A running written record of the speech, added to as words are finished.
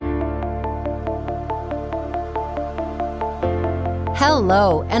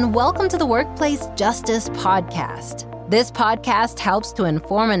Hello, and welcome to the Workplace Justice Podcast. This podcast helps to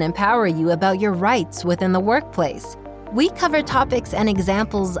inform and empower you about your rights within the workplace. We cover topics and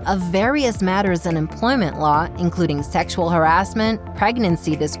examples of various matters in employment law, including sexual harassment,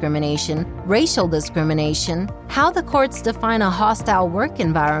 pregnancy discrimination, racial discrimination, how the courts define a hostile work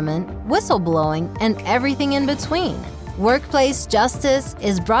environment, whistleblowing, and everything in between. Workplace Justice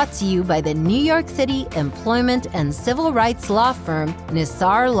is brought to you by the New York City employment and civil rights law firm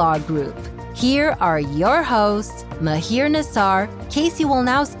Nassar Law Group. Here are your hosts, Mahir Nassar, Casey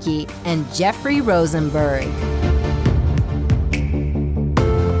Wolnowski, and Jeffrey Rosenberg.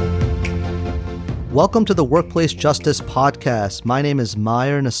 Welcome to the Workplace Justice Podcast. My name is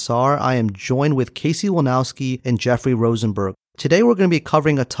Mahir Nassar. I am joined with Casey Wolnowski and Jeffrey Rosenberg. Today we're going to be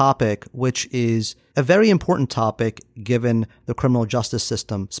covering a topic which is a very important topic given the criminal justice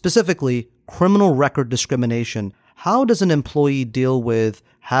system, specifically criminal record discrimination. How does an employee deal with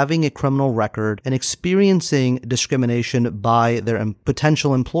having a criminal record and experiencing discrimination by their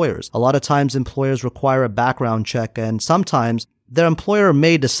potential employers? A lot of times employers require a background check, and sometimes their employer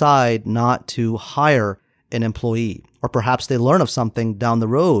may decide not to hire an employee, or perhaps they learn of something down the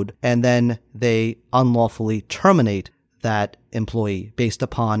road and then they unlawfully terminate that employee based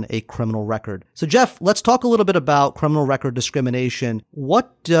upon a criminal record. So Jeff, let's talk a little bit about criminal record discrimination.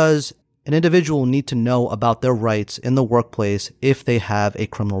 What does an individual need to know about their rights in the workplace if they have a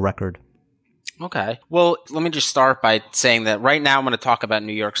criminal record? Okay. Well, let me just start by saying that right now I'm going to talk about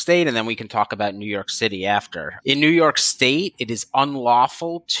New York State, and then we can talk about New York City after. In New York State, it is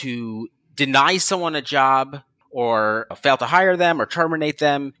unlawful to deny someone a job or fail to hire them or terminate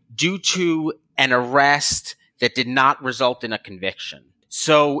them due to an arrest that did not result in a conviction.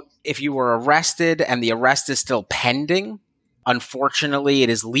 So if you were arrested and the arrest is still pending, unfortunately, it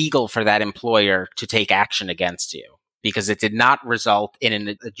is legal for that employer to take action against you because it did not result in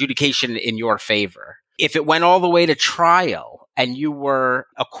an adjudication in your favor. If it went all the way to trial and you were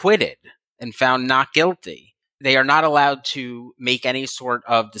acquitted and found not guilty, they are not allowed to make any sort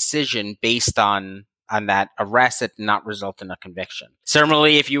of decision based on that arrest that did not result in a conviction.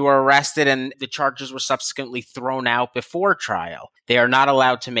 Similarly, if you were arrested and the charges were subsequently thrown out before trial, they are not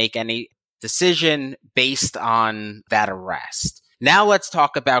allowed to make any decision based on that arrest. Now let's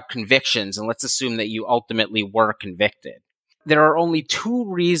talk about convictions, and let's assume that you ultimately were convicted. There are only two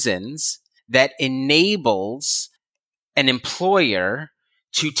reasons that enables an employer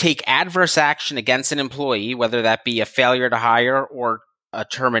to take adverse action against an employee, whether that be a failure to hire or a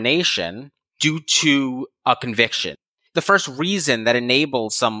termination, due to a conviction. The first reason that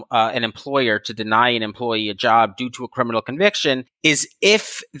enables an employer to deny an employee a job due to a criminal conviction is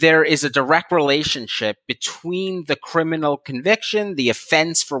if there is a direct relationship between the criminal conviction, the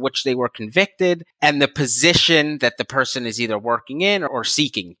offense for which they were convicted, and the position that the person is either working in or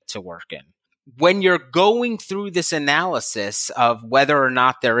seeking to work in. When you're going through this analysis of whether or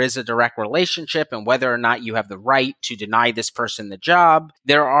not there is a direct relationship and whether or not you have the right to deny this person the job,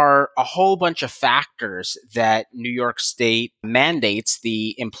 there are a whole bunch of factors that New York State mandates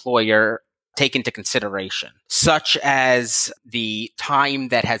the employer take into consideration, such as the time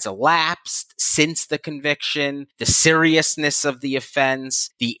that has elapsed since the conviction, the seriousness of the offense,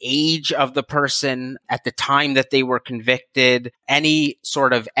 the age of the person at the time that they were convicted, any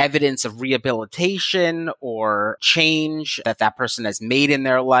sort of evidence of rehabilitation or change that that person has made in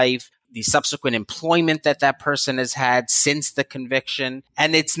their life, the subsequent employment that that person has had since the conviction.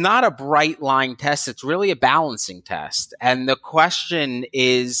 And it's not a bright line test. It's really a balancing test. And the question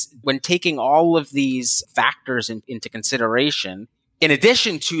is, when taking all of these factors into consideration, in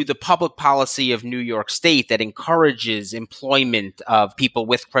addition to the public policy of New York State that encourages employment of people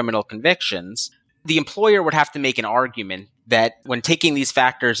with criminal convictions, the employer would have to make an argument that when taking these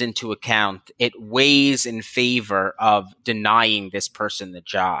factors into account, it weighs in favor of denying this person the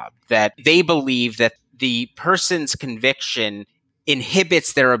job, that they believe that the person's conviction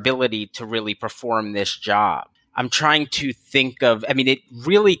inhibits their ability to really perform this job. I'm trying to think of, it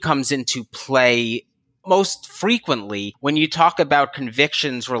really comes into play most frequently when you talk about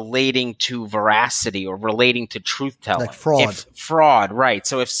convictions relating to veracity or relating to truth-telling. Like fraud. Fraud, right.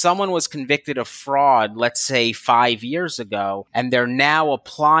 So if someone was convicted of fraud, let's say 5 years ago, and they're now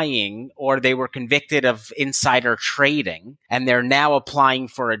applying, or they were convicted of insider trading, and they're now applying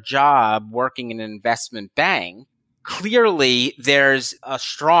for a job working in an investment bank, clearly there's a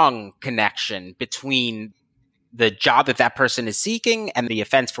strong connection between the job that that person is seeking and the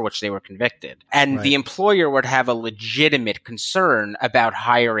offense for which they were convicted. And the employer would have a legitimate concern about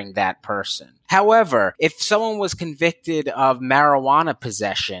hiring that person. However, if someone was convicted of marijuana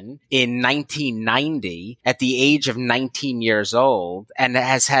possession in 1990 at the age of 19 years old and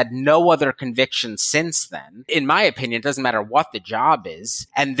has had no other convictions since then, in my opinion, it doesn't matter what the job is,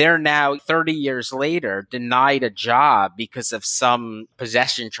 and they're now 30 years later denied a job because of some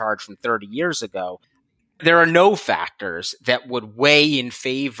possession charge from 30 years ago, there are no factors that would weigh in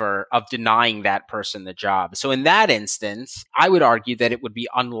favor of denying that person the job. So in that instance, I would argue that it would be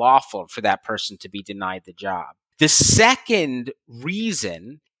unlawful for that person to be denied the job. The second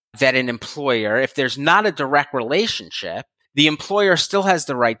reason that an employer, if there's not a direct relationship, the employer still has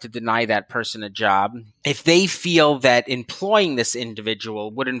the right to deny that person a job if they feel that employing this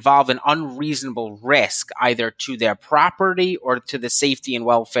individual would involve an unreasonable risk either to their property or to the safety and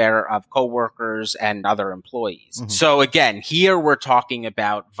welfare of coworkers and other employees. Mm-hmm. So again, here we're talking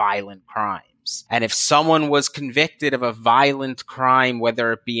about violent crimes. And if someone was convicted of a violent crime,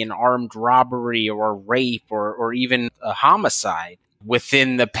 whether it be an armed robbery or a rape or even a homicide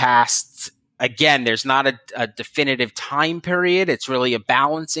within the past, again, there's not a definitive time period. It's really a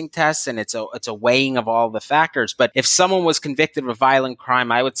balancing test, and it's a weighing of all the factors. But if someone was convicted of a violent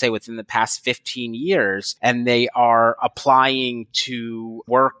crime, I would say within the past 15 years, and they are applying to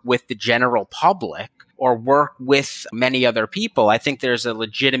work with the general public or work with many other people, I think there's a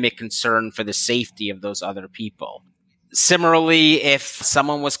legitimate concern for the safety of those other people. Similarly, if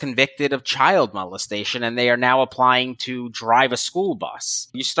someone was convicted of child molestation and they are now applying to drive a school bus,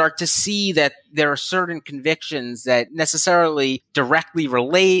 you start to see that there are certain convictions that necessarily directly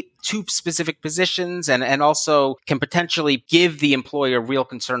relate to specific positions and also can potentially give the employer real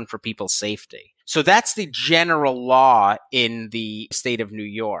concern for people's safety. So that's the general law in the state of New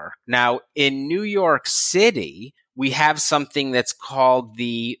York. Now, in New York City, we have something that's called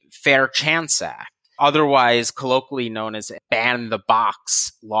the Fair Chance Act, otherwise colloquially known as ban the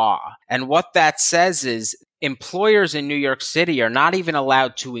box law. And what that says is employers in New York City are not even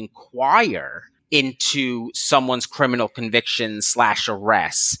allowed to inquire into someone's criminal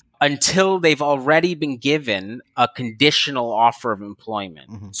convictions/arrests until they've already been given a conditional offer of employment.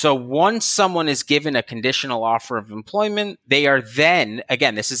 Mm-hmm. So once someone is given a conditional offer of employment, they are then,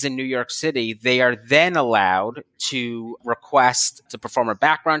 again, this is in New York City, they are then allowed to request to perform a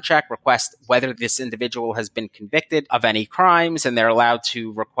background check, request whether this individual has been convicted of any crimes, and they're allowed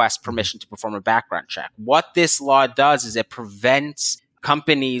to request permission to perform a background check. What this law does is it prevents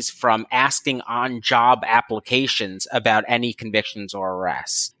companies from asking on-job applications about any convictions or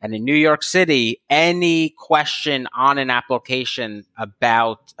arrests. And in New York City, any question on an application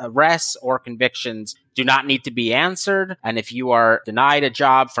about arrests or convictions do not need to be answered. And if you are denied a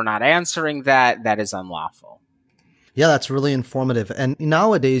job for not answering that, that is unlawful. Yeah, that's really informative. And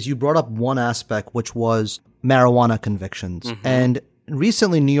nowadays, you brought up one aspect, which was marijuana convictions. Mm-hmm. And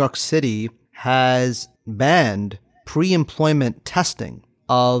recently, New York City has banned pre-employment testing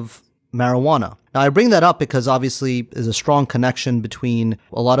of marijuana. Now, I bring that up because obviously there's a strong connection between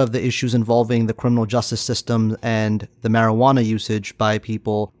a lot of the issues involving the criminal justice system and the marijuana usage by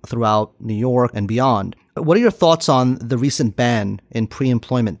people throughout New York and beyond. What are your thoughts on the recent ban in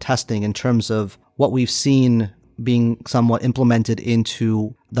pre-employment testing in terms of what we've seen being somewhat implemented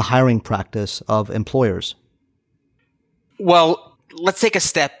into the hiring practice of employers? Well, let's take a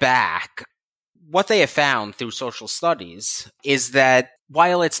step back. What they have found through social studies is that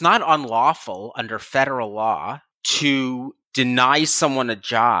while it's not unlawful under federal law to deny someone a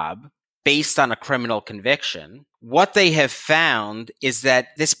job based on a criminal conviction, what they have found is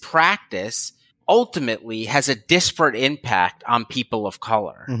that this practice ultimately has a disparate impact on people of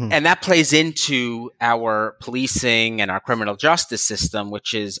color. Mm-hmm. And that plays into our policing and our criminal justice system,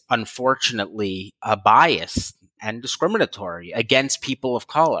 which is unfortunately biased and discriminatory against people of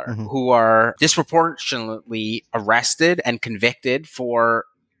color, mm-hmm. who are disproportionately arrested and convicted for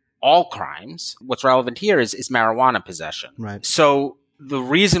all crimes. What's relevant here is marijuana possession. Right. So the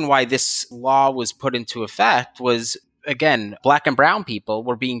reason why this law was put into effect was, again, Black and brown people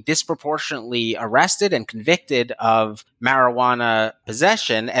were being disproportionately arrested and convicted of marijuana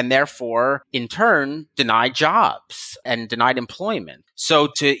possession and therefore, in turn, denied jobs and denied employment. So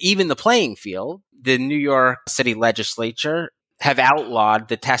to even the playing field, the New York City Legislature have outlawed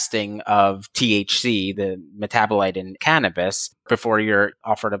the testing of THC, the metabolite in cannabis, before you're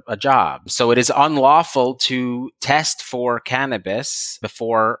offered a job. So it is unlawful to test for cannabis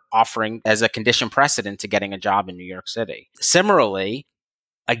before offering as a condition precedent to getting a job in New York City. Similarly,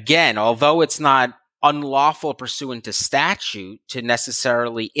 again, although it's not unlawful pursuant to statute to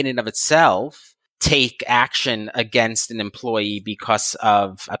necessarily in and of itself take action against an employee because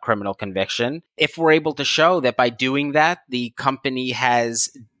of a criminal conviction. If we're able to show that by doing that, the company has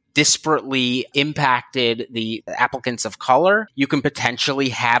disparately impacted the applicants of color, you can potentially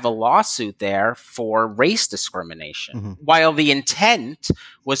have a lawsuit there for race discrimination. Mm-hmm. While the intent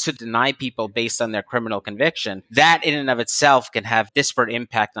was to deny people based on their criminal conviction, that in and of itself can have disparate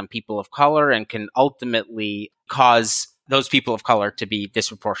impact on people of color and can ultimately cause those people of color to be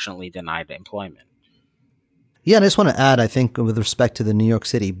disproportionately denied employment. Yeah, and I just want to add, I think, with respect to the New York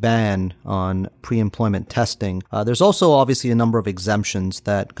City ban on pre-employment testing, there's also obviously a number of exemptions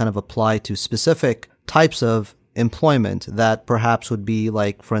that kind of apply to specific types of employment that perhaps would be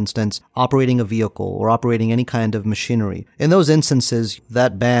like, for instance, operating a vehicle or operating any kind of machinery. In those instances,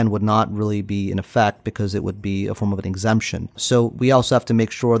 that ban would not really be in effect because it would be a form of an exemption. So we also have to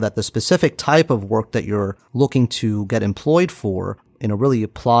make sure that the specific type of work that you're looking to get employed for really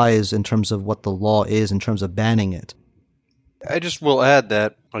applies in terms of what the law is in terms of banning it. I just will add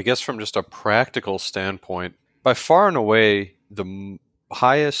that, I guess from just a practical standpoint, by far and away the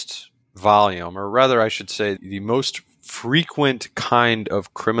highest volume, or rather I should say the most frequent kind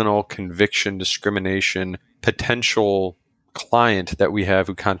of criminal conviction discrimination potential client that we have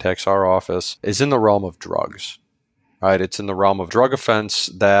who contacts our office is in the realm of drugs. Right? It's in the realm of drug offense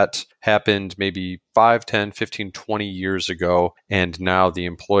that happened maybe 5, 10, 15, 20 years ago, and now the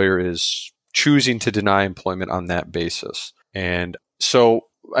employer is choosing to deny employment on that basis. And so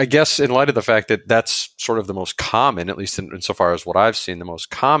I guess in light of the fact that that's sort of the most common, at least insofar as what I've seen, the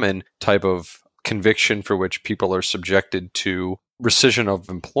most common type of conviction for which people are subjected to rescission of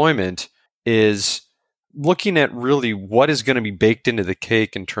employment, is looking at really what is going to be baked into the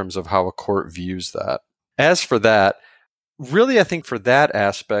cake in terms of how a court views that. As for that, really, I think for that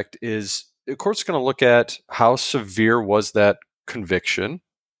aspect is the court's going to look at how severe was that conviction,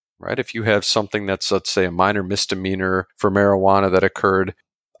 right? If you have something that's, let's say, a minor misdemeanor for marijuana that occurred,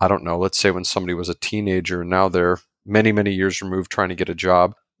 I don't know, let's say when somebody was a teenager and now they're many, many years removed trying to get a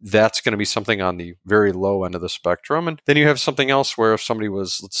job, that's going to be something on the very low end of the spectrum. And then you have something else where if somebody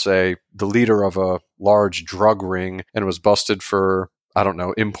was, let's say, the leader of a large drug ring and was busted for, I don't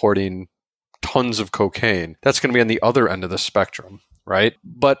know, importing tons of cocaine, that's going to be on the other end of the spectrum, right?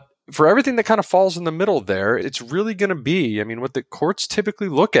 But for everything that kind of falls in the middle there, it's really going to be, what the courts typically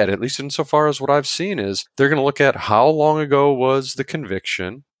look at least insofar as what I've seen, is they're going to look at how long ago was the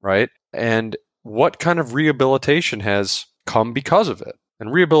conviction, right? And what kind of rehabilitation has come because of it.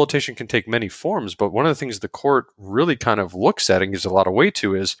 And rehabilitation can take many forms, but one of the things the court really kind of looks at and gives a lot of weight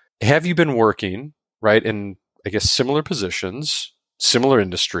to is, have you been working, right, in, I guess, similar positions, similar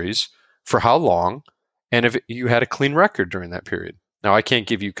industries, for how long, and if you had a clean record during that period. Now, I can't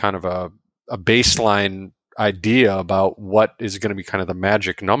give you kind of a baseline idea about what is going to be kind of the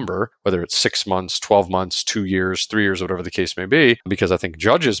magic number, whether it's 6 months, 12 months, 2 years, 3 years, whatever the case may be, because I think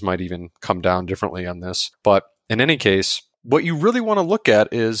judges might even come down differently on this. But in any case, what you really want to look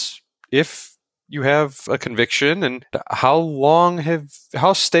at is if you have a conviction and how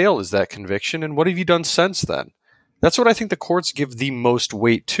stale is that conviction and what have you done since then? That's what I think the courts give the most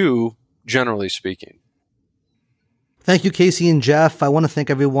weight to, generally speaking. Thank you, Casey and Jeff. I want to thank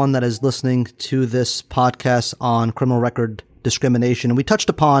everyone that is listening to this podcast on criminal record discrimination. And we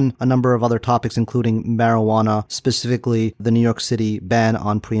touched upon a number of other topics, including marijuana, specifically the New York City ban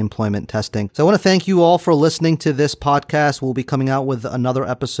on pre-employment testing. So I want to thank you all for listening to this podcast. We'll be coming out with another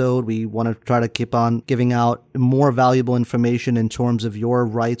episode. We want to try to keep on giving out more valuable information in terms of your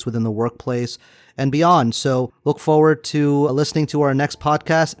rights within the workplace and beyond. So look forward to listening to our next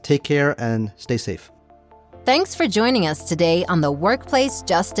podcast. Take care and stay safe. Thanks for joining us today on the Workplace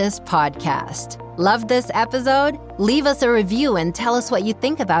Justice Podcast. Loved this episode? Leave us a review and tell us what you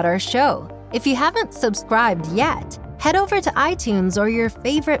think about our show. If you haven't subscribed yet, head over to iTunes or your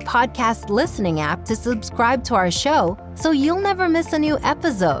favorite podcast listening app to subscribe to our show so you'll never miss a new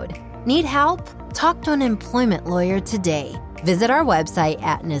episode. Need help? Talk to an employment lawyer today. Visit our website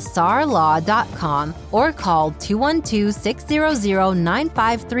at nisarlaw.com or call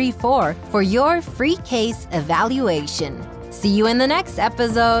 212-600-9534 for your free case evaluation. See you in the next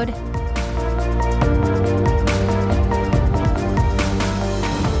episode.